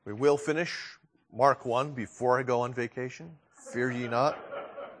We will finish Mark 1 before I go on vacation. Fear ye not.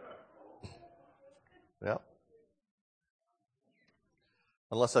 Yeah.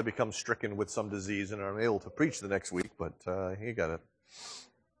 Unless I become stricken with some disease and I'm able to preach the next week, but you got it.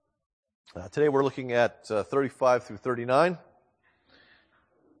 Today we're looking at 35 through 39.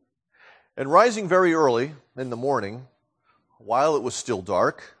 And rising very early in the morning, while it was still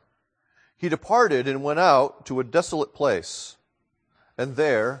dark, he departed and went out to a desolate place, and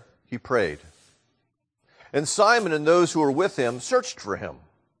there he prayed. And Simon and those who were with him searched for him.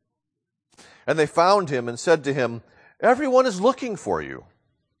 And they found him and said to him, "Everyone is looking for you."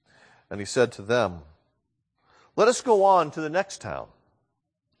 And he said to them, "Let us go on to the next town,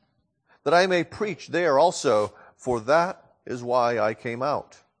 that I may preach there also, for that is why I came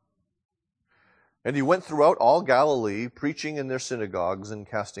out." And he went throughout all Galilee, preaching in their synagogues and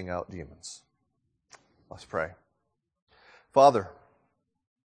casting out demons. Let's pray. Father,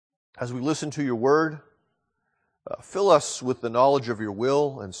 as we listen to your word, fill us with the knowledge of your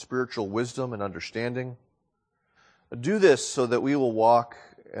will and spiritual wisdom and understanding. Do this so that we will walk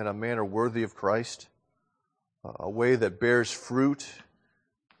in a manner worthy of Christ, a way that bears fruit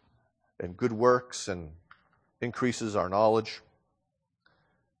and good works and increases our knowledge.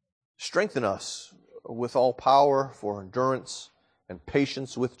 Strengthen us with all power for endurance and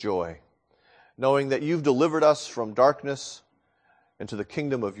patience with joy, knowing that you've delivered us from darkness into the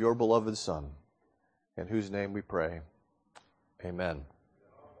kingdom of your beloved Son, in whose name we pray. Amen.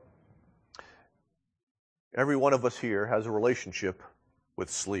 Every one of us here has a relationship with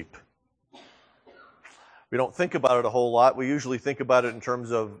sleep. We don't think about it a whole lot. We usually think about it in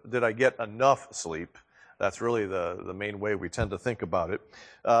terms of, did I get enough sleep? That's really the main way we tend to think about it.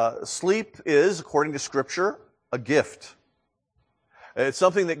 Sleep is, according to Scripture, a gift. It's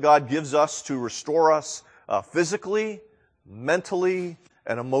something that God gives us to restore us physically, mentally,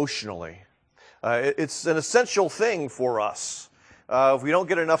 and emotionally. It's an essential thing for us. If we don't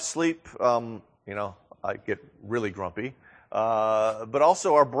get enough sleep, I get really grumpy. But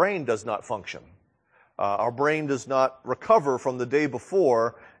also our brain does not function. Our brain does not recover from the day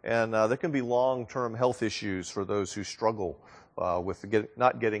before, and there can be long-term health issues for those who struggle with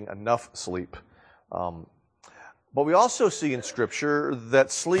not getting enough sleep. But we also see in Scripture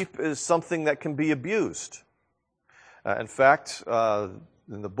that sleep is something that can be abused. In fact,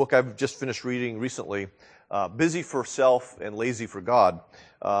 in the book I've just finished reading recently, Busy for Self and Lazy for God,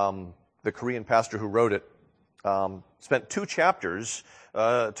 the Korean pastor who wrote it spent 2 chapters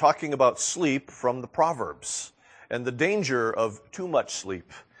talking about sleep from the Proverbs and the danger of too much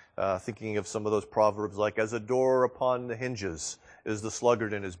sleep. Thinking of some of those proverbs like, "As a door upon the hinges is the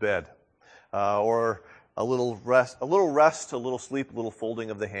sluggard in his bed," or a little rest, a little sleep, a little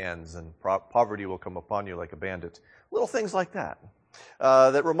folding of the hands, and poverty will come upon you like a bandit. Little things like that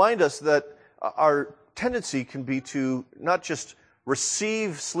that remind us that our tendency can be to not just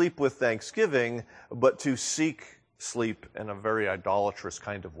receive sleep with thanksgiving, but to seek sleep in a very idolatrous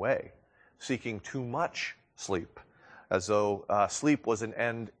kind of way, seeking too much sleep, as though sleep was an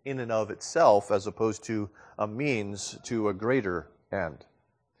end in and of itself, as opposed to a means to a greater end.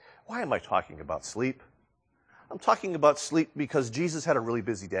 Why am I talking about sleep? I'm talking about sleep because Jesus had a really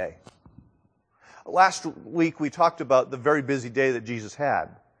busy day. Last week we talked about the very busy day that Jesus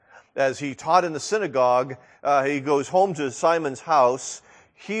had. As he taught in the synagogue, he goes home to Simon's house,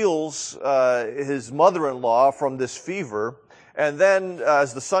 heals his mother-in-law from this fever, and then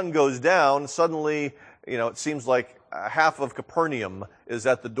as the sun goes down, suddenly, it seems like half of Capernaum is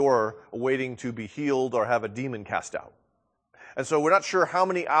at the door waiting to be healed or have a demon cast out. And so we're not sure how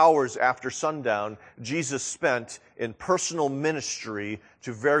many hours after sundown Jesus spent in personal ministry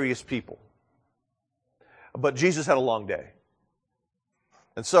to various people. But Jesus had a long day.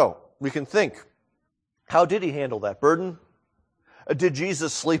 And so we can think, how did he handle that burden? Did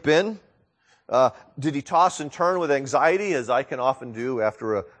Jesus sleep in? Did he toss and turn with anxiety, as I can often do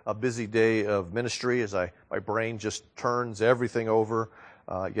after a busy day of ministry, as my brain just turns everything over?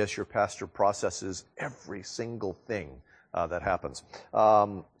 Yes, your pastor processes every single thing that happens.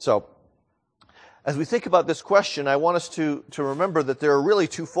 So as we think about this question, I want us to remember that there are really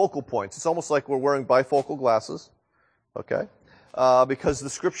 2 focal points. It's almost like we're wearing bifocal glasses, okay? Because the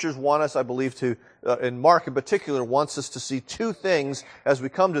Scriptures want us, I believe, to, and Mark in particular, wants us to see 2 things as we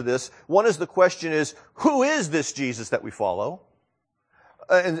come to this. One is the question is, who is this Jesus that we follow?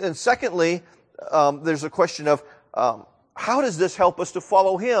 And secondly, there's a question of, how does this help us to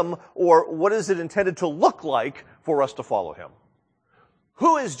follow him, or what is it intended to look like for us to follow him?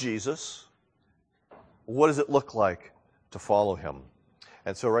 Who is Jesus? What does it look like to follow him?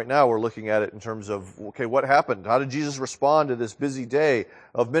 And so right now we're looking at it in terms of, okay, what happened? How did Jesus respond to this busy day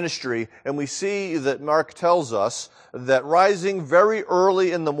of ministry? And we see that Mark tells us that rising very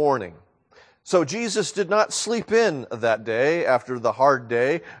early in the morning. So Jesus did not sleep in that day after the hard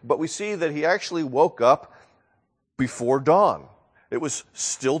day, but we see that he actually woke up before dawn. It was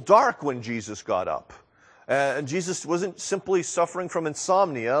still dark when Jesus got up. And Jesus wasn't simply suffering from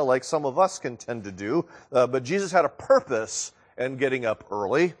insomnia like some of us can tend to do, but Jesus had a purpose in getting up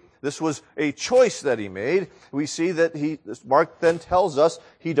early. This was a choice that he made. We see that Mark then tells us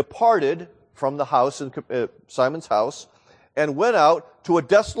he departed from the house, Simon's house, and went out to a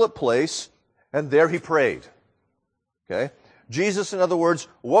desolate place, and there he prayed. Okay? Jesus, in other words,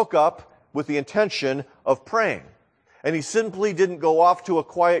 woke up with the intention of praying. And he simply didn't go off to a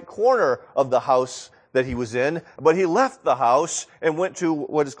quiet corner of the house that he was in, but he left the house and went to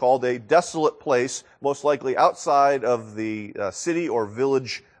what is called a desolate place, most likely outside of the city or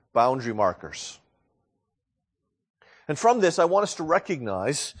village boundary markers. And from this, I want us to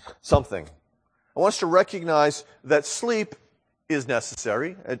recognize something. I want us to recognize that sleep is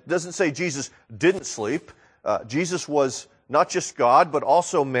necessary. It doesn't say Jesus didn't sleep. Jesus was not just God, but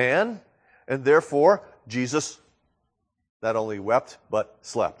also man, and therefore Jesus not only wept, but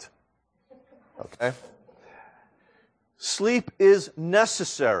slept. Okay? Sleep is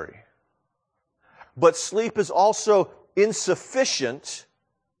necessary, but sleep is also insufficient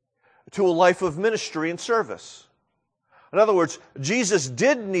to a life of ministry and service. In other words, Jesus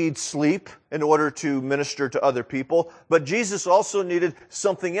did need sleep in order to minister to other people, but Jesus also needed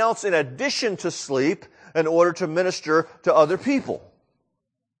something else in addition to sleep in order to minister to other people.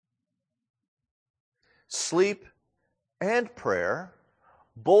 Sleep and prayer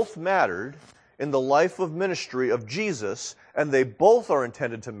both mattered in the life of ministry of Jesus, and they both are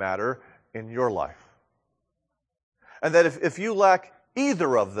intended to matter in your life. And that if you lack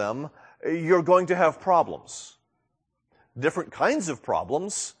either of them, you're going to have problems. Different kinds of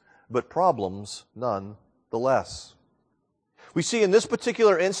problems, but problems nonetheless. We see in this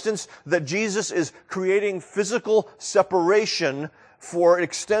particular instance that Jesus is creating physical separation for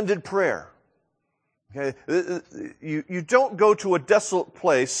extended prayer. Okay? You don't go to a desolate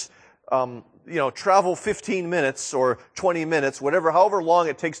place, travel 15 minutes or 20 minutes, however long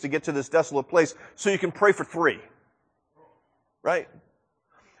it takes to get to this desolate place, so you can pray for 3. Right?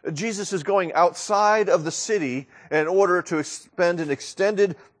 Jesus is going outside of the city in order to spend an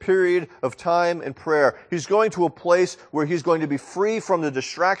extended period of time in prayer. He's going to a place where he's going to be free from the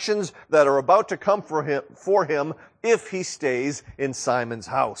distractions that are about to come for him if he stays in Simon's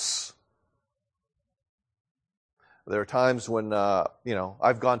house. There are times when,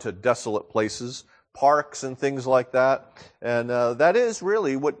 I've gone to desolate places, parks and things like that, and that is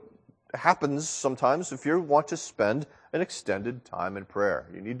really what happens sometimes if you want to spend an extended time in prayer.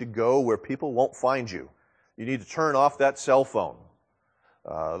 You need to go where people won't find you. You need to turn off that cell phone,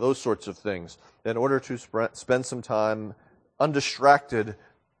 those sorts of things, in order to spend some time undistracted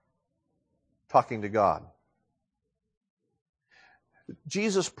talking to God.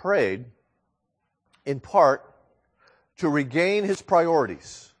 Jesus prayed in part to regain his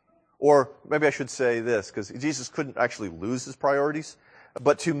priorities. Or maybe I should say this, because Jesus couldn't actually lose his priorities,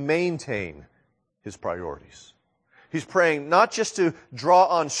 but to maintain his priorities. He's praying not just to draw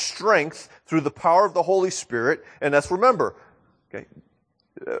on strength through the power of the Holy Spirit, and that's, remember, okay,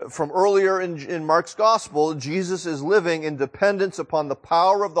 from earlier in Mark's Gospel, Jesus is living in dependence upon the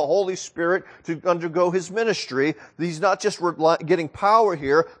power of the Holy Spirit to undergo his ministry. He's not just getting power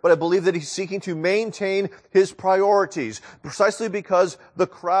here, but I believe that he's seeking to maintain his priorities, precisely because the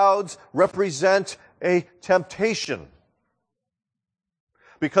crowds represent a temptation.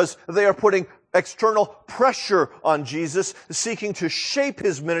 Because they are putting external pressure on Jesus, seeking to shape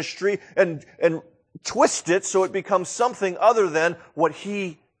his ministry and twist it so it becomes something other than what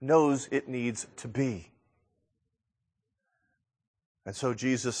he knows it needs to be. And so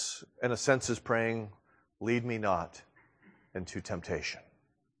Jesus, in a sense, is praying, lead me not into temptation.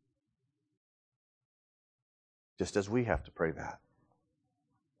 Just as we have to pray that.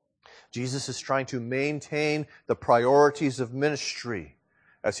 Jesus is trying to maintain the priorities of ministry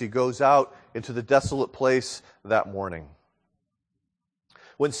as he goes out into the desolate place that morning.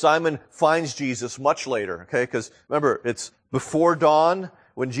 When Simon finds Jesus much later, okay, because remember, it's before dawn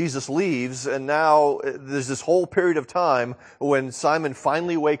when Jesus leaves, and now there's this whole period of time when Simon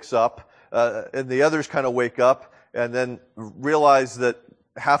finally wakes up, and the others kind of wake up, and then realize that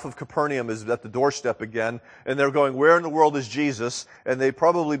half of Capernaum is at the doorstep again, and they're going, where in the world is Jesus? And they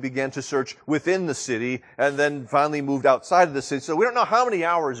probably began to search within the city, and then finally moved outside of the city. So we don't know how many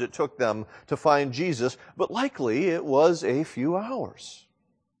hours it took them to find Jesus, but likely it was a few hours.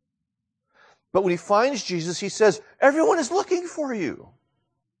 But when he finds Jesus, he says, everyone is looking for you.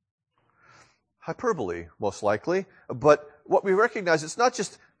 Hyperbole, most likely. But what we recognize, it's not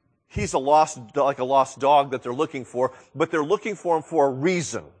just he's like a lost dog that they're looking for, but they're looking for him for a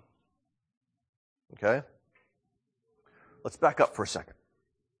reason. Okay? Let's back up for a second.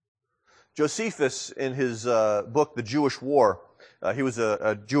 Josephus, in his book, The Jewish War, he was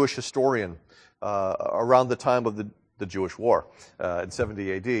a Jewish historian around the time of the Jewish War in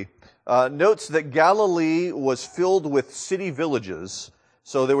 70 AD, notes that Galilee was filled with city villages.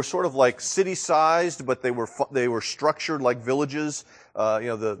 So they were sort of like city-sized, but they were structured like villages.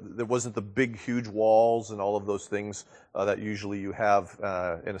 There wasn't the big, huge walls and all of those things that usually you have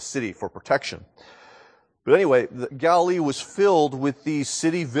in a city for protection. But anyway, Galilee was filled with these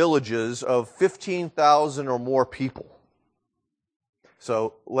city villages of 15,000 or more people.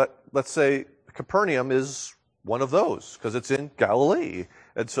 So let's say Capernaum is one of those, because it's in Galilee.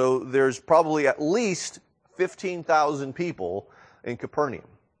 And so there's probably at least 15,000 people in Capernaum.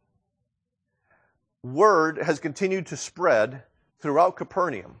 Word has continued to spread throughout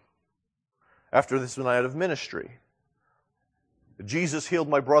Capernaum after this night of ministry. Jesus healed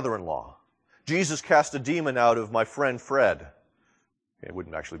my brother-in-law. Jesus cast a demon out of my friend Fred. It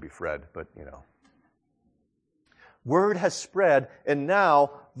wouldn't actually be Fred, but Word has spread, and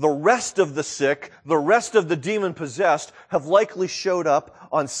now the rest of the sick, the rest of the demon-possessed have likely showed up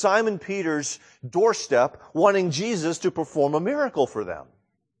on Simon Peter's doorstep wanting Jesus to perform a miracle for them.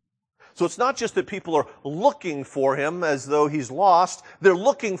 So it's not just that people are looking for him as though he's lost. They're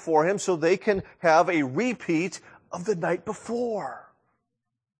looking for him so they can have a repeat of the night before.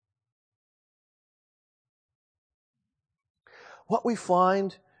 What we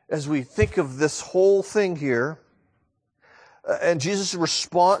find as we think of this whole thing here, and Jesus'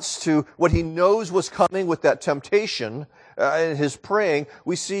 response to what he knows was coming with that temptation and his praying,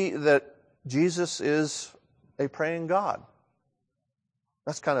 we see that Jesus is a praying God.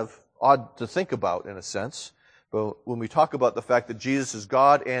 That's kind of odd to think about in a sense. But when we talk about the fact that Jesus is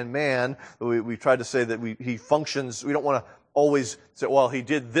God and man, we try to say that he functions, we don't want to always say, well, he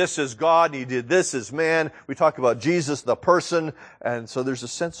did this as God, and he did this as man. We talk about Jesus, the person, and so there's a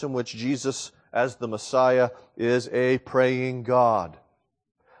sense in which Jesus, as the Messiah, is a praying God.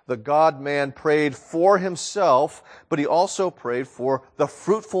 The God-man prayed for himself, but he also prayed for the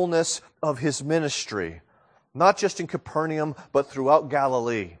fruitfulness of his ministry, not just in Capernaum, but throughout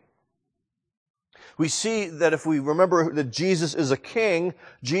Galilee. We see that if we remember that Jesus is a king,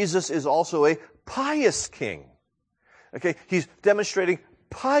 Jesus is also a pious king. Okay, he's demonstrating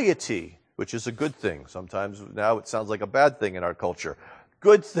piety, which is a good thing. Sometimes now it sounds like a bad thing in our culture.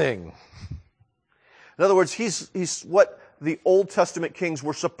 Good thing. In other words, he's what the Old Testament kings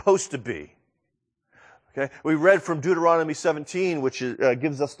were supposed to be. Okay, we read from Deuteronomy 17, which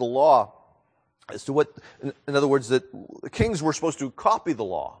gives us the law as to what, in other words, that kings were supposed to copy the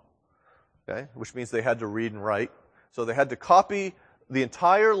law. Okay, which means they had to read and write. So they had to copy the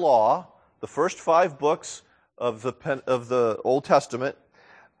entire law, the first 5 books of the Old Testament,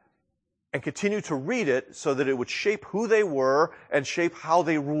 and continue to read it so that it would shape who they were and shape how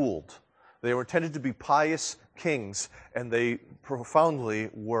they ruled. They were intended to be pious kings, and they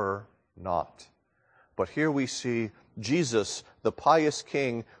profoundly were not. But here we see Jesus, the pious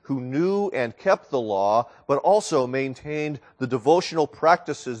king, who knew and kept the law, but also maintained the devotional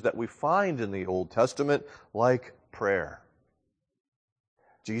practices that we find in the Old Testament, like prayer.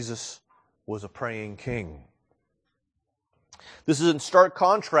 Jesus was a praying king. This is in stark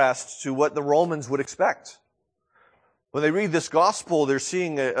contrast to what the Romans would expect. When they read this gospel, they're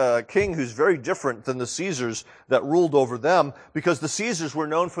seeing a king who's very different than the Caesars that ruled over them, because the Caesars were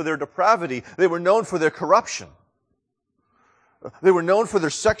known for their depravity. They were known for their corruption. They were known for their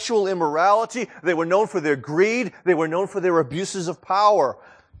sexual immorality. They were known for their greed. They were known for their abuses of power.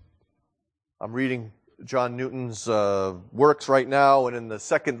 I'm reading John Newton's works right now, and in the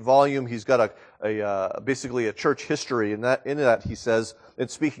 2nd volume, he's got basically a church history. And in that, he says, in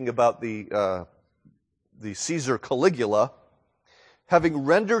speaking about the Caesar Caligula, having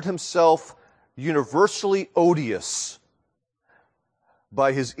rendered himself universally odious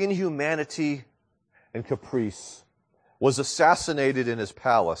by his inhumanity and caprice, was assassinated in his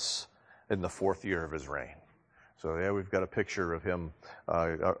palace in the 4th year of his reign. So yeah, we've got a picture of him,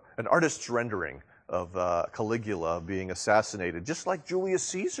 an artist's rendering of Caligula being assassinated, just like Julius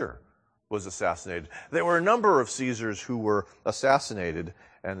Caesar was assassinated. There were a number of Caesars who were assassinated,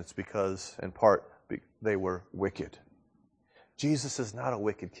 and it's because, in part, they were wicked. Jesus is not a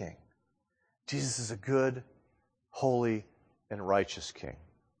wicked king. Jesus is a good, holy, and righteous king.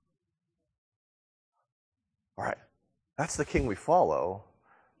 All right, that's the king we follow.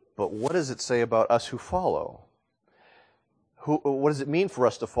 But what does it say about us who follow? What does it mean for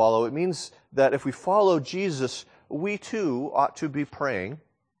us to follow? It means that if we follow Jesus, we too ought to be praying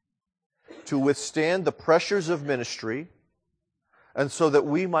to withstand the pressures of ministry, and so that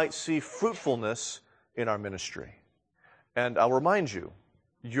we might see fruitfulness in our ministry. And I'll remind you,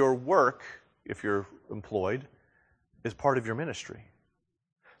 your work, if you're employed, is part of your ministry.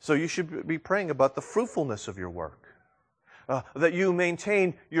 So you should be praying about the fruitfulness of your work. That you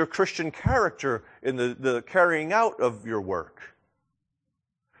maintain your Christian character in the carrying out of your work.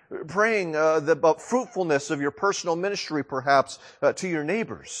 Praying about fruitfulness of your personal ministry, perhaps, to your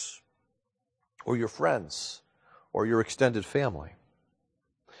neighbors, or your friends, or your extended family.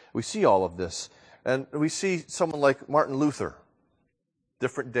 We see all of this. And we see someone like Martin Luther.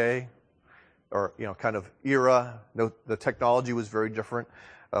 Different day, or kind of era. No, the technology was very different.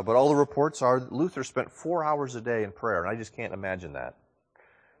 But all the reports are that Luther spent 4 hours a day in prayer, and I just can't imagine that.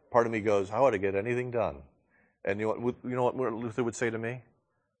 Part of me goes, how would I get anything done? And you know what Luther would say to me?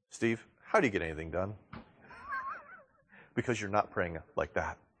 Steve, how do you get anything done? Because you're not praying like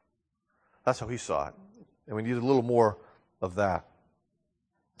that. That's how he saw it. And we need a little more of that.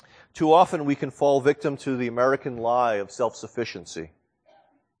 Too often we can fall victim to the American lie of self-sufficiency.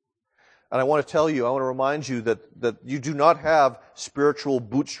 And I want to remind you that you do not have spiritual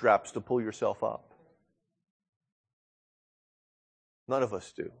bootstraps to pull yourself up. None of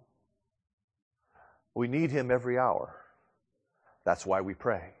us do. We need Him every hour. That's why we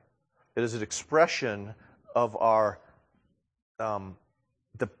pray. It is an expression of our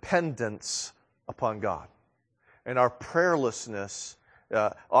dependence upon God. And our prayerlessness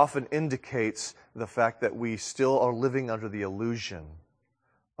often indicates the fact that we still are living under the illusion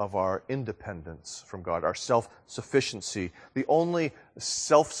of our independence from God, our self-sufficiency. The only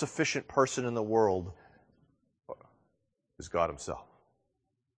self-sufficient person in the world is God Himself.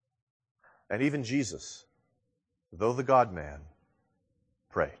 And even Jesus, though the God-man,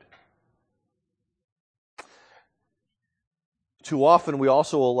 prayed. Too often we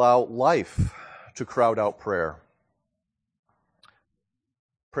also allow life to crowd out prayer.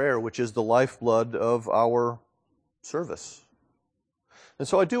 Prayer, which is the lifeblood of our service. And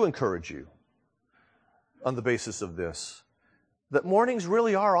so I do encourage you, on the basis of this, that mornings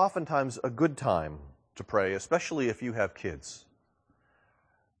really are oftentimes a good time to pray, especially if you have kids.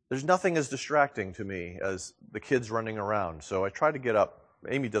 There's nothing as distracting to me as the kids running around, so I try to get up.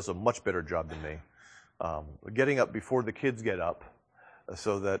 Amy does a much better job than me, getting up before the kids get up,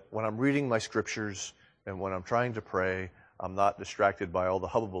 so that when I'm reading my scriptures and when I'm trying to pray, I'm not distracted by all the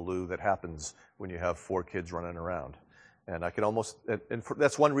hubbubaloo that happens when you have 4 kids running around. And I can almost, and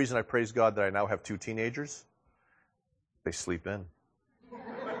that's one reason I praise God that I now have 2 teenagers. They sleep in.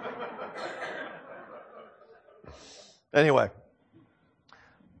 Anyway,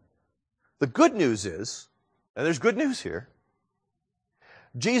 the good news is, and there's good news here,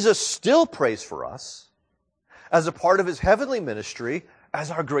 Jesus still prays for us as a part of His heavenly ministry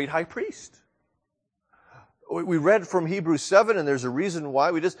as our great high priest. We read from Hebrews 7, and there's a reason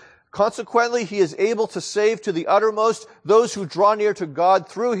why. Consequently, He is able to save to the uttermost those who draw near to God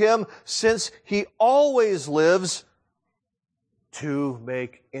through Him, since He always lives to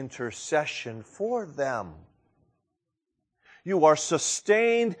make intercession for them. You are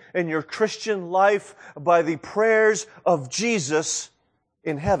sustained in your Christian life by the prayers of Jesus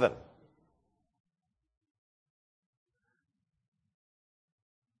in heaven.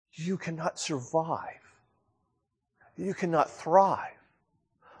 You cannot survive. You cannot thrive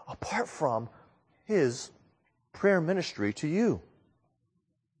apart from His prayer ministry to you.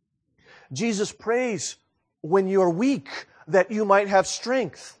 Jesus prays when you're weak that you might have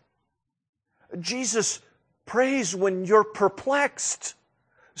strength. Jesus prays when you're perplexed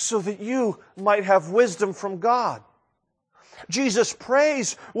so that you might have wisdom from God. Jesus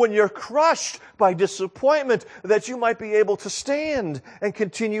prays when you're crushed by disappointment that you might be able to stand and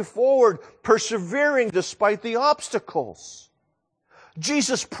continue forward, persevering despite the obstacles.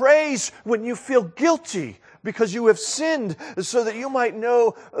 Jesus prays when you feel guilty because you have sinned, so that you might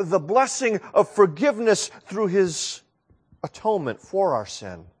know the blessing of forgiveness through His atonement for our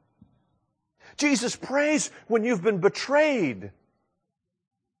sin. Jesus prays when you've been betrayed,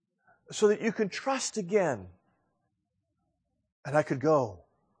 so that you can trust again. And I could go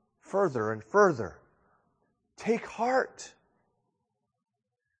further and further. Take heart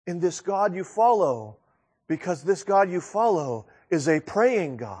in this God you follow, because this God you follow is a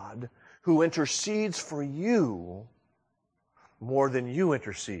praying God who intercedes for you more than you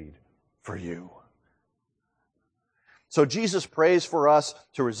intercede for you. So Jesus prays for us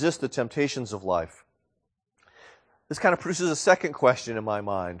to resist the temptations of life. This kind of produces a second question in my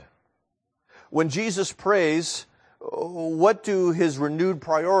mind. when Jesus prays, what do his renewed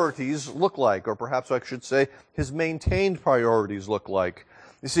priorities look like? Or perhaps I should say, his maintained priorities look like.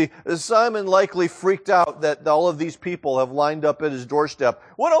 You see, Simon likely freaked out that all of these people have lined up at his doorstep.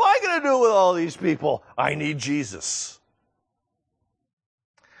 What am I going to do with all these people? I need Jesus.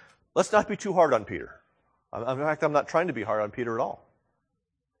 Let's not be too hard on Peter. In fact, I'm not trying to be hard on Peter at all.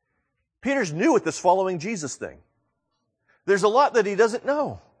 Peter's new at this following Jesus thing. There's a lot that he doesn't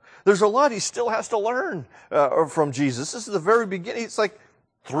know. There's a lot he still has to learn from Jesus. This is the very beginning. It's like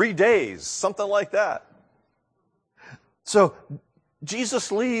 3 days, something like that. So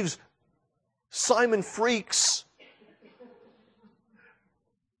Jesus leaves. Simon freaks,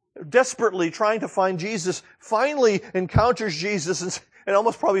 desperately trying to find Jesus, finally encounters Jesus and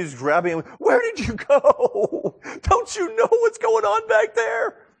almost probably is grabbing him. Where did you go? Don't you know what's going on back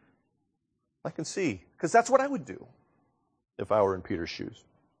there? I can see, because that's what I would do if I were in Peter's shoes.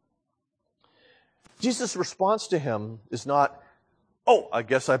 Jesus' response to him is not, oh, I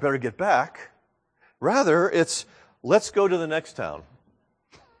guess I better get back. Rather, it's, let's go to the next town,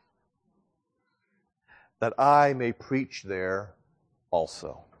 that I may preach there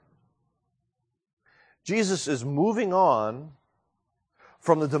also. Jesus is moving on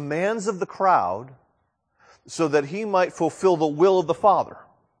from the demands of the crowd so that he might fulfill the will of the Father.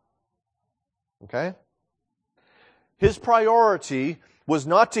 Okay? His priority was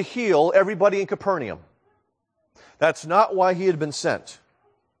not to heal everybody in Capernaum. That's not why he had been sent.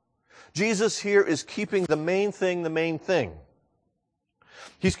 Jesus here is keeping the main thing the main thing.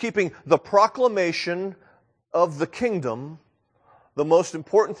 He's keeping the proclamation of the kingdom the most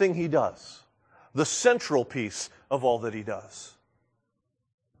important thing he does, the central piece of all that he does.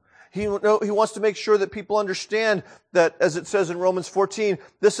 He wants to make sure that people understand that, as it says in Romans 14,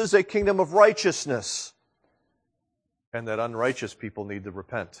 this is a kingdom of righteousness, and that unrighteous people need to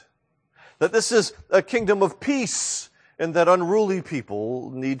repent. That this is a kingdom of peace, and that unruly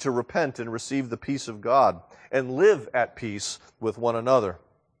people need to repent and receive the peace of God and live at peace with one another.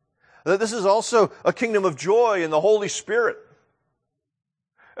 That this is also a kingdom of joy in the Holy Spirit,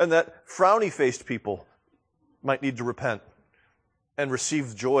 and that frowny-faced people might need to repent and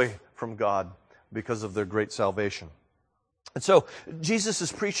receive joy from God because of their great salvation. And so Jesus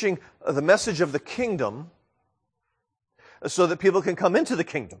is preaching the message of the kingdom so that people can come into the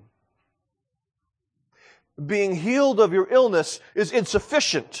kingdom. Being healed of your illness is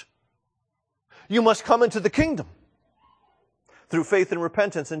insufficient. You must come into the kingdom through faith and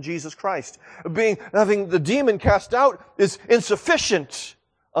repentance in Jesus Christ. Having the demon cast out is insufficient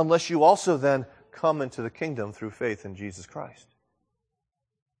unless you also then come into the kingdom through faith in Jesus Christ.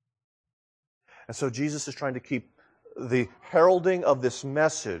 And so Jesus is trying to keep the heralding of this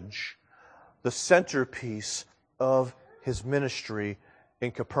message the centerpiece of his ministry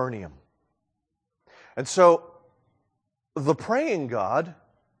in Capernaum. And so the praying God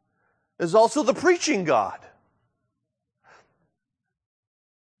is also the preaching God.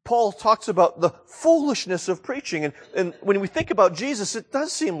 Paul talks about the foolishness of preaching. And when we think about Jesus, it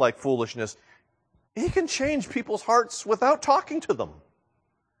does seem like foolishness. He can change people's hearts without talking to them.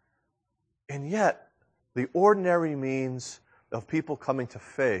 And yet, the ordinary means of people coming to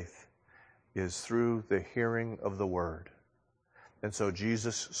faith is through the hearing of the Word. And so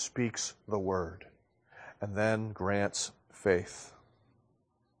Jesus speaks the Word and then grants faith.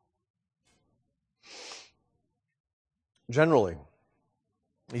 Generally,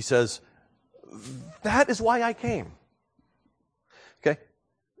 he says, that is why I came. Okay?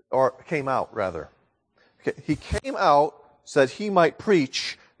 Or came out, rather. Okay. He came out so that he might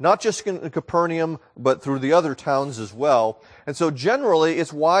preach, not just in Capernaum, but through the other towns as well. And so generally,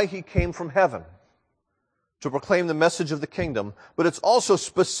 it's why he came from heaven, to proclaim the message of the kingdom. But it's also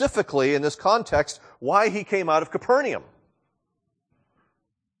specifically, in this context, why he came out of Capernaum.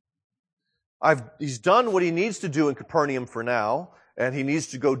 He's done what he needs to do in Capernaum for now, and he needs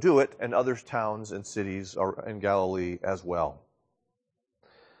to go do it in other towns and cities in Galilee as well.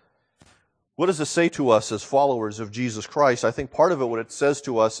 What does this say to us as followers of Jesus Christ? I think part of it, what it says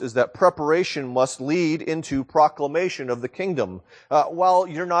to us, is that preparation must lead into proclamation of the kingdom. While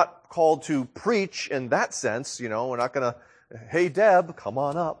you're not called to preach in that sense, we're not going to, hey, Deb, come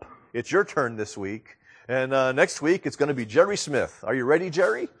on up. It's your turn this week. And next week, it's going to be Jerry Smith. Are you ready,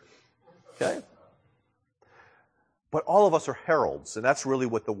 Jerry? Okay. But all of us are heralds, and that's really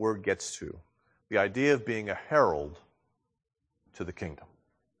what the word gets to. The idea of being a herald to the kingdom.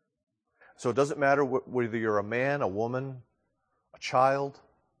 So it doesn't matter whether you're a man, a woman, a child.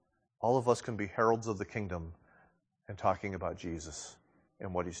 All of us can be heralds of the kingdom and talking about Jesus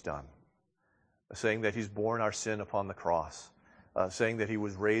and what he's done. Saying that he's borne our sin upon the cross. Saying that he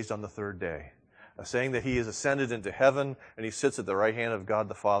was raised on the third day. saying that he is ascended into heaven and he sits at the right hand of God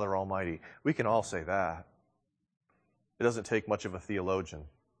the Father Almighty. We can all say that. It doesn't take much of a theologian.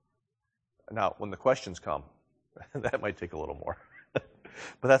 Now, when the questions come, that might take a little more.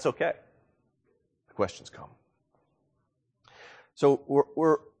 But that's okay. The questions come.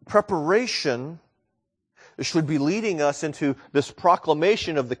 So preparation should be leading us into this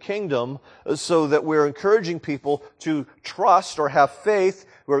proclamation of the kingdom so that we're encouraging people to trust or have faith.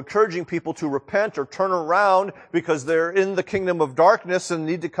 We're encouraging people to repent or turn around because they're in the kingdom of darkness and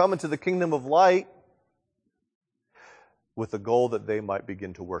need to come into the kingdom of light with the goal that they might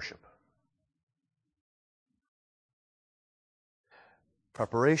begin to worship.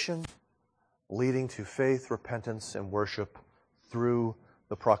 Preparation leading to faith, repentance, and worship through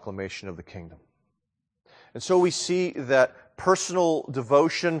the proclamation of the kingdom. And so we see that personal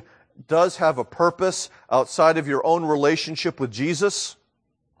devotion does have a purpose outside of your own relationship with Jesus.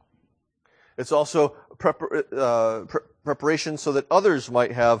 It's also preparation so that others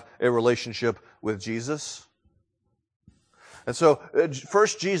might have a relationship with Jesus. And so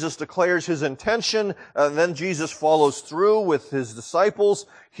first Jesus declares his intention, and then Jesus follows through with his disciples.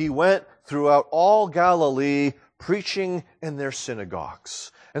 He went throughout all Galilee preaching in their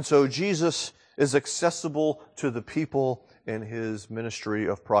synagogues. And so Jesus is accessible to the people in his ministry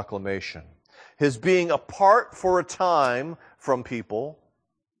of proclamation. His being apart for a time from people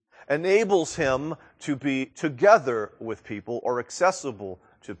enables him to be together with people or accessible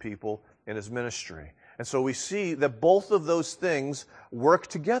to people in his ministry. And so we see that both of those things work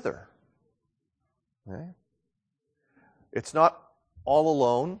together. Okay? It's not all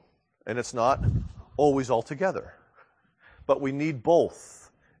alone, and it's not always all together. But we need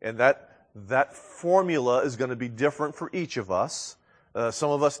both. And that formula is going to be different for each of us.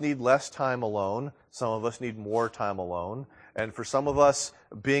 Some of us need less time alone. Some of us need more time alone. And for some of us,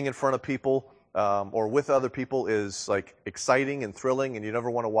 being in front of people or with other people is like exciting and thrilling, and you never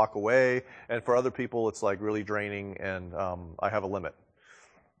want to walk away. And for other people, it's like really draining, and I have a limit.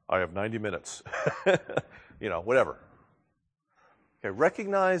 I have 90 minutes. Whatever. Okay,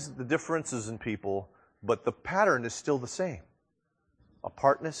 recognize the differences in people, but the pattern is still the same.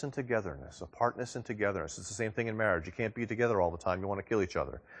 Apartness and togetherness. Apartness and togetherness. It's the same thing in marriage. You can't be together all the time. You want to kill each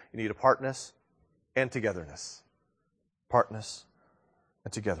other. You need apartness and togetherness. Apartness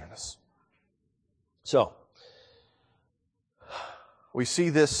and togetherness. So, we see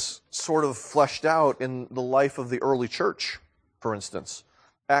this sort of fleshed out in the life of the early church, for instance.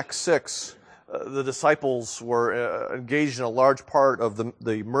 Acts 6, the disciples were engaged in a large part of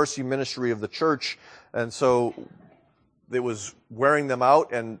the mercy ministry of the church, and so it was wearing them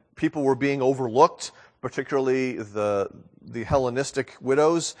out, and people were being overlooked, particularly the Hellenistic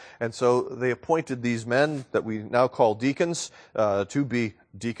widows. And so they appointed these men that we now call deacons to be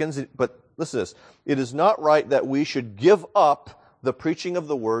deacons. But listen to this. It is not right that we should give up the preaching of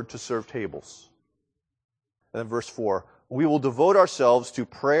the word to serve tables. And then verse 4, we will devote ourselves to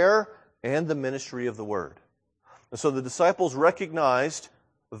prayer and the ministry of the word. And so the disciples recognized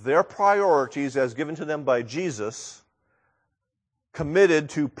their priorities as given to them by Jesus, committed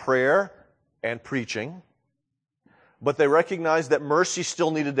to prayer and preaching, but they recognized that mercy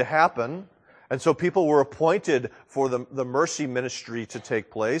still needed to happen, and so people were appointed for the mercy ministry to take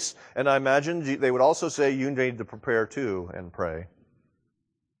place, and I imagine they would also say, you need to prepare too and pray.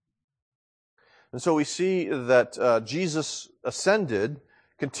 And so we see that Jesus ascended,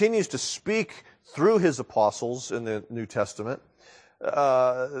 continues to speak through his apostles in the New Testament,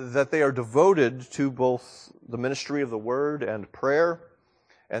 that they are devoted to both the ministry of the word and prayer,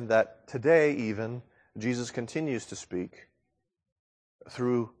 and that today even Jesus continues to speak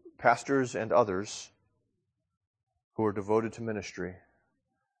through pastors and others who are devoted to ministry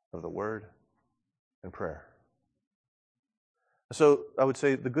of the word and prayer. So I would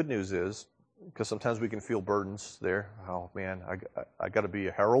say the good news is, because sometimes we can feel burdens there, oh man, I got to be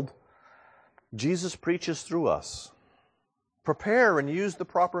a herald. Jesus preaches through us. Prepare and use the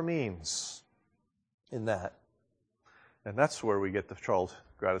proper means in that. And that's where we get the Charles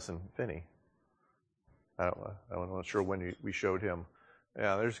Gradison Finney. I'm not sure when we showed him.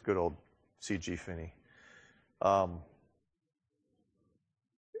 Yeah, there's good old C.G. Finney.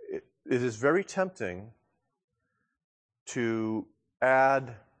 It is very tempting to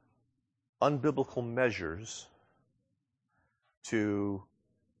add unbiblical measures to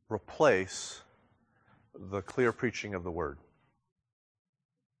replace the clear preaching of the word.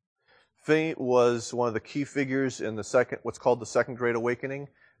 Finney was one of the key figures in what's called the Second Great Awakening,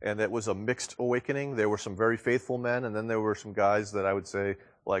 and it was a mixed awakening. There were some very faithful men, and then there were some guys that I would say,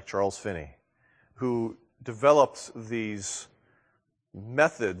 like Charles Finney, who developed these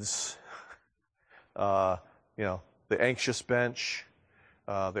methods the anxious bench,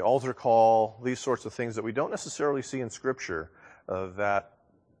 the altar call, these sorts of things that we don't necessarily see in Scripture that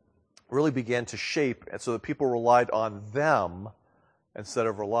really began to shape, and so that people relied on them instead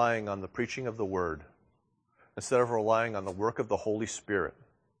of relying on the preaching of the Word, instead of relying on the work of the Holy Spirit.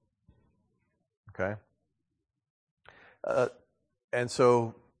 Okay? And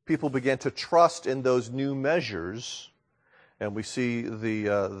so people began to trust in those new measures, and we see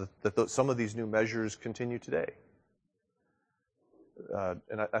that some of these new measures continue today.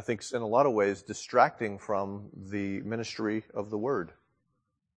 And I think in a lot of ways distracting from the ministry of the Word.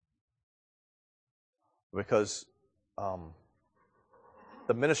 Because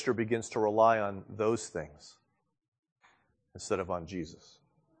the minister begins to rely on those things instead of on Jesus.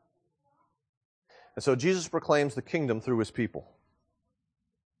 And so Jesus proclaims the kingdom through his people.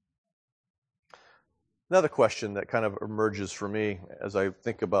 Another question that kind of emerges for me as I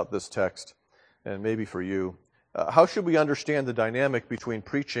think about this text, and maybe for you, how should we understand the dynamic between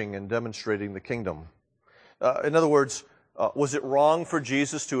preaching and demonstrating the kingdom? In other words, was it wrong for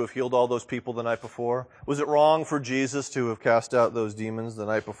Jesus to have healed all those people the night before? Was it wrong for Jesus to have cast out those demons the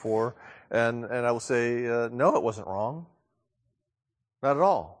night before? And I will say, no, it wasn't wrong. Not at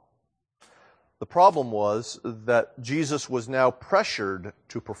all. The problem was that Jesus was now pressured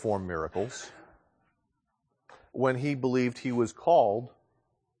to perform miracles when he believed he was called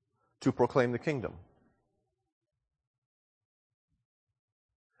to proclaim the kingdom.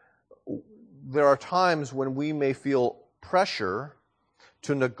 There are times when we may feel pressure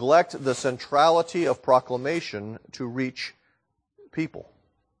to neglect the centrality of proclamation to reach people.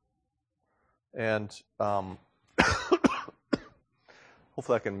 And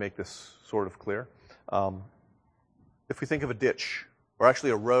hopefully I can make this sort of clear. If we think of a ditch, or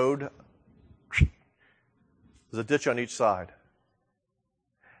actually a road, there's a ditch on each side.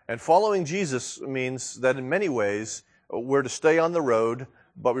 And following Jesus means that in many ways we're to stay on the road,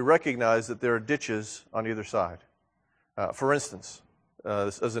 but we recognize that there are ditches on either side. For instance,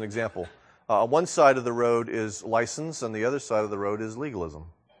 as an example, one side of the road is license and the other side of the road is legalism.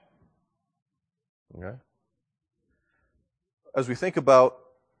 Okay? As we think about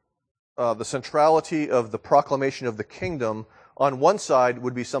the centrality of the proclamation of the kingdom, on one side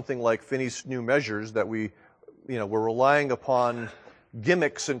would be something like Finney's new measures that we're relying upon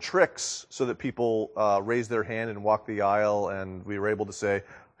gimmicks and tricks so that people raise their hand and walk the aisle, and we were able to say,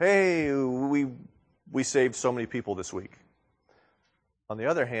 hey, we saved so many people this week. On the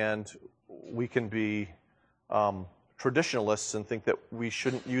other hand, we can be traditionalists and think that we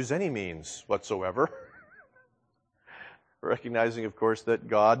shouldn't use any means whatsoever, recognizing, of course, that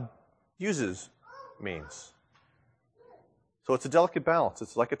God uses means. So it's a delicate balance.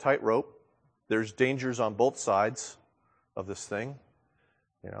 It's like a tightrope. There's dangers on both sides of this thing.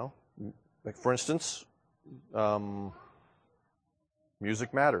 Like for instance,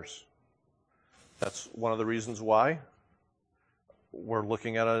 music matters. That's one of the reasons why we're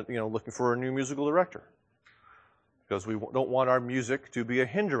looking at looking for a new musical director, because we don't want our music to be a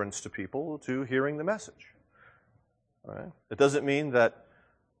hindrance to people to hearing the message. All right? It doesn't mean that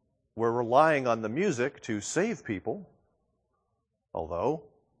we're relying on the music to save people, although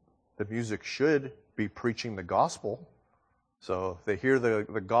the music should be preaching the gospel. So if they hear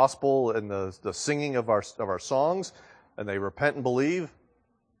the gospel and the singing of our songs, and they repent and believe,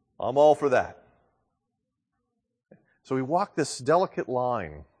 I'm all for that. So we walk this delicate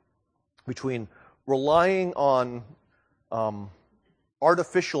line between relying on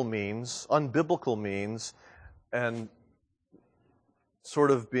artificial means, unbiblical means, and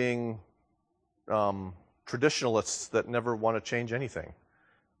sort of being traditionalists that never want to change anything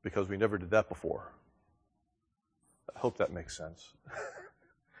because we never did that before. I hope that makes sense.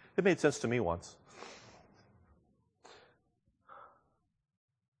 It made sense to me once.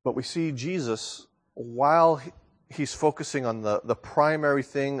 But we see Jesus, while he's focusing on the primary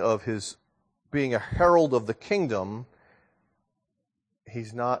thing of his being a herald of the kingdom,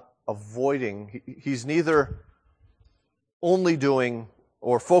 he's not avoiding, he's neither only doing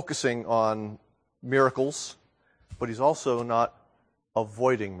or focusing on miracles, but he's also not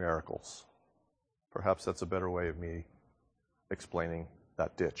avoiding miracles. Perhaps that's a better way of me explaining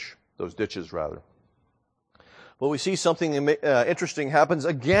that ditch, those ditches rather. But we see something interesting happens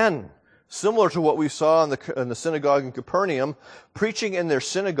again, similar to what we saw in the synagogue in Capernaum, preaching in their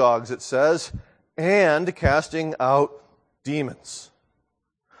synagogues, it says, and casting out demons.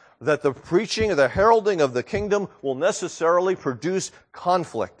 That the preaching, the heralding of the kingdom will necessarily produce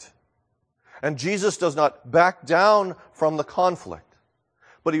conflict. And Jesus does not back down from the conflict.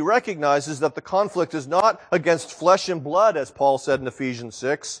 But he recognizes that the conflict is not against flesh and blood, as Paul said in Ephesians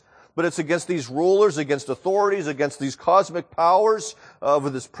 6, but it's against these rulers, against authorities, against these cosmic powers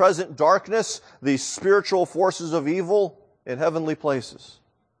of this present darkness, these spiritual forces of evil in heavenly places.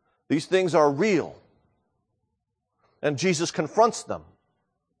 These things are real. And Jesus confronts them.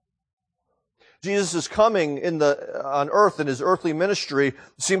 Jesus' coming on earth in his earthly ministry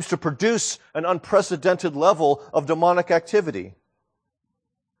seems to produce an unprecedented level of demonic activity.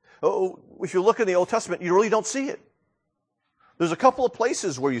 If you look in the Old Testament, you really don't see it. There's a couple of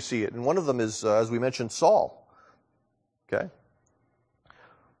places where you see it, and one of them is, as we mentioned, Saul. Okay?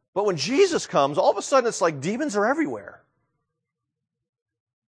 But when Jesus comes, all of a sudden it's like demons are everywhere.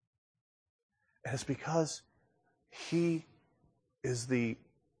 And it's because he is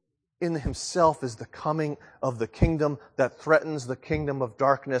in himself is the coming of the kingdom that threatens the kingdom of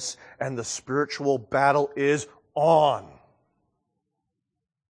darkness, and the spiritual battle is on.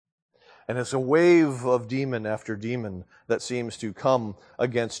 And it's a wave of demon after demon that seems to come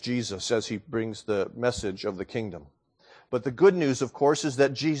against Jesus as he brings the message of the kingdom. But the good news, of course, is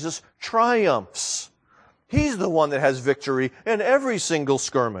that Jesus triumphs. He's the one that has victory in every single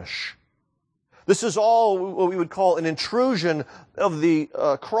skirmish. This is all what we would call an intrusion of the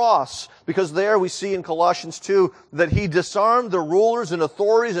cross, because there we see in Colossians 2 that he disarmed the rulers and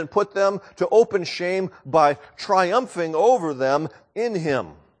authorities and put them to open shame by triumphing over them in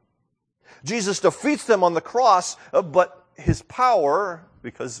him. Jesus defeats them on the cross, but his power,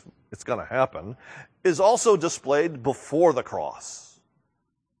 because it's going to happen, is also displayed before the cross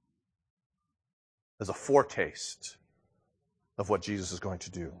as a foretaste of what Jesus is going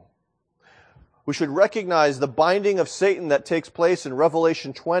to do. We should recognize the binding of Satan that takes place in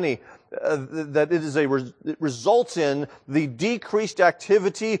Revelation 20, that it results in the decreased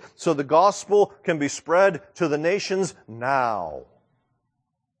activity so the gospel can be spread to the nations now.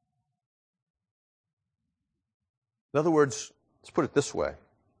 In other words, let's put it this way.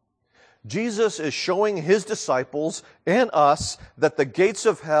 Jesus is showing his disciples and us that the gates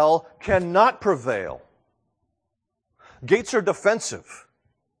of hell cannot prevail. Gates are defensive.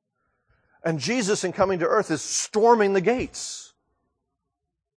 And Jesus, in coming to earth, is storming the gates.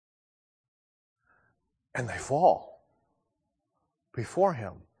 And they fall before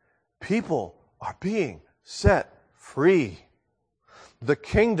him. People are being set free. The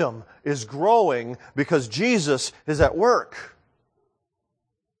kingdom is growing because Jesus is at work,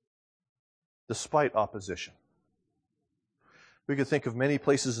 despite opposition. We could think of many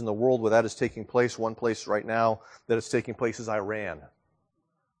places in the world where that is taking place. One place right now that is taking place is Iran.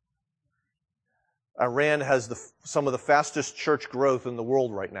 Iran has some of the fastest church growth in the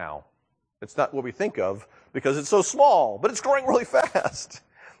world right now. It's not what we think of because it's so small, but it's growing really fast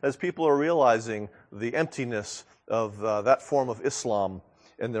as people are realizing the emptiness of that form of Islam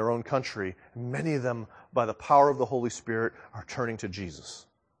in their own country. Many of them, by the power of the Holy Spirit, are turning to Jesus.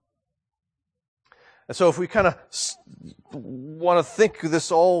 And so if we kind of want to think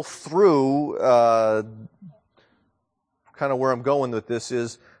this all through, kind of where I'm going with this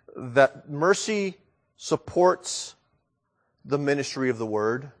is that mercy supports the ministry of the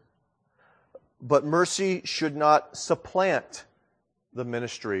Word, but mercy should not supplant the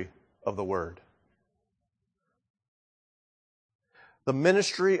ministry of the Word. The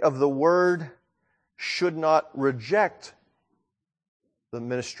ministry of the Word should not reject the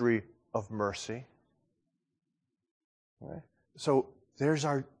ministry of mercy. Right? So there's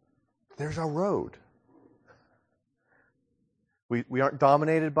our road. We aren't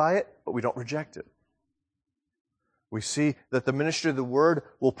dominated by it, but we don't reject it. We see that the ministry of the Word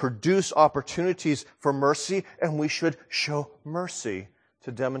will produce opportunities for mercy, and we should show mercy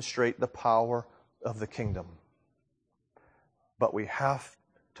to demonstrate the power of the kingdom. But we have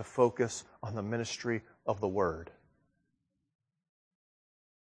to focus on the ministry of the Word.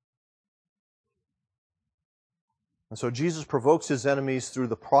 And so Jesus provokes his enemies through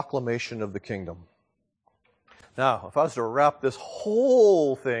the proclamation of the kingdom. Now, if I was to wrap this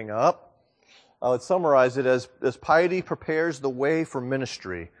whole thing up, I would summarize it as piety prepares the way for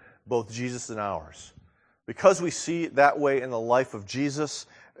ministry, both Jesus and ours. Because we see it that way in the life of Jesus,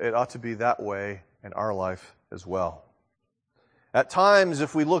 it ought to be that way in our life as well. At times,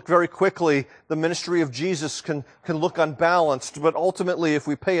 if we look very quickly, the ministry of Jesus can look unbalanced, but ultimately, if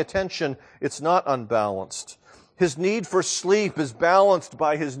we pay attention, it's not unbalanced. His need for sleep is balanced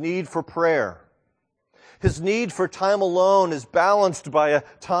by his need for prayer. His need for time alone is balanced by a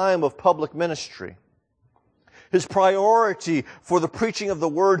time of public ministry. His priority for the preaching of the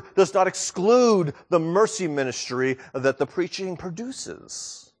Word does not exclude the mercy ministry that the preaching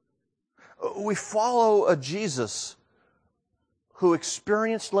produces. We follow a Jesus who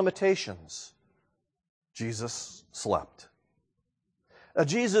experienced limitations. Jesus slept. A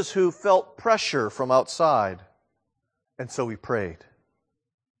Jesus who felt pressure from outside, and so he prayed.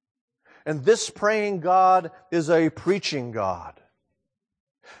 And this praying God is a preaching God,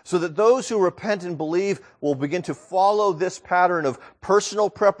 so that those who repent and believe will begin to follow this pattern of personal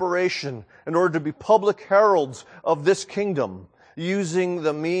preparation in order to be public heralds of this kingdom, using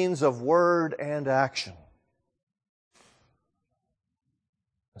the means of word and action.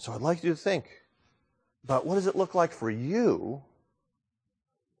 And so I'd like you to think about what does it look like for you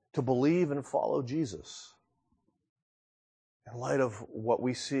to believe and follow Jesus in light of what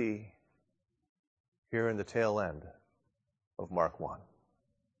we see here in the tail end of Mark 1.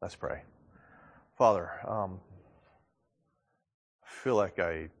 Let's pray. Father, I feel like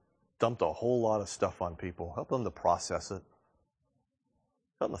I dumped a whole lot of stuff on people. Help them to process it.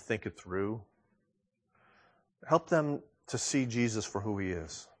 Help them to think it through. Help them to see Jesus for who he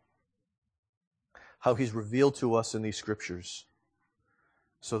is. How he's revealed to us in these scriptures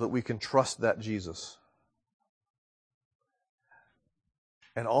so that we can trust that Jesus.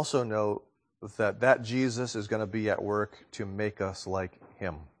 And also know that that Jesus is going to be at work to make us like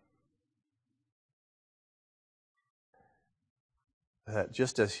him. That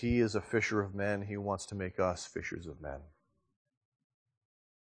just as he is a fisher of men, he wants to make us fishers of men.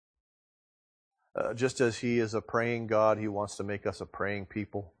 Just as he is a praying God, he wants to make us a praying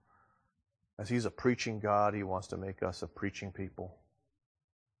people. As he's a preaching God, he wants to make us a preaching people.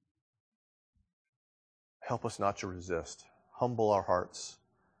 Help us not to resist. Humble our hearts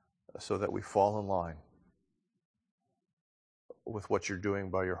so that we fall in line with what you're doing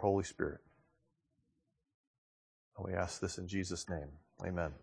by your Holy Spirit. And we ask this in Jesus' name. Amen.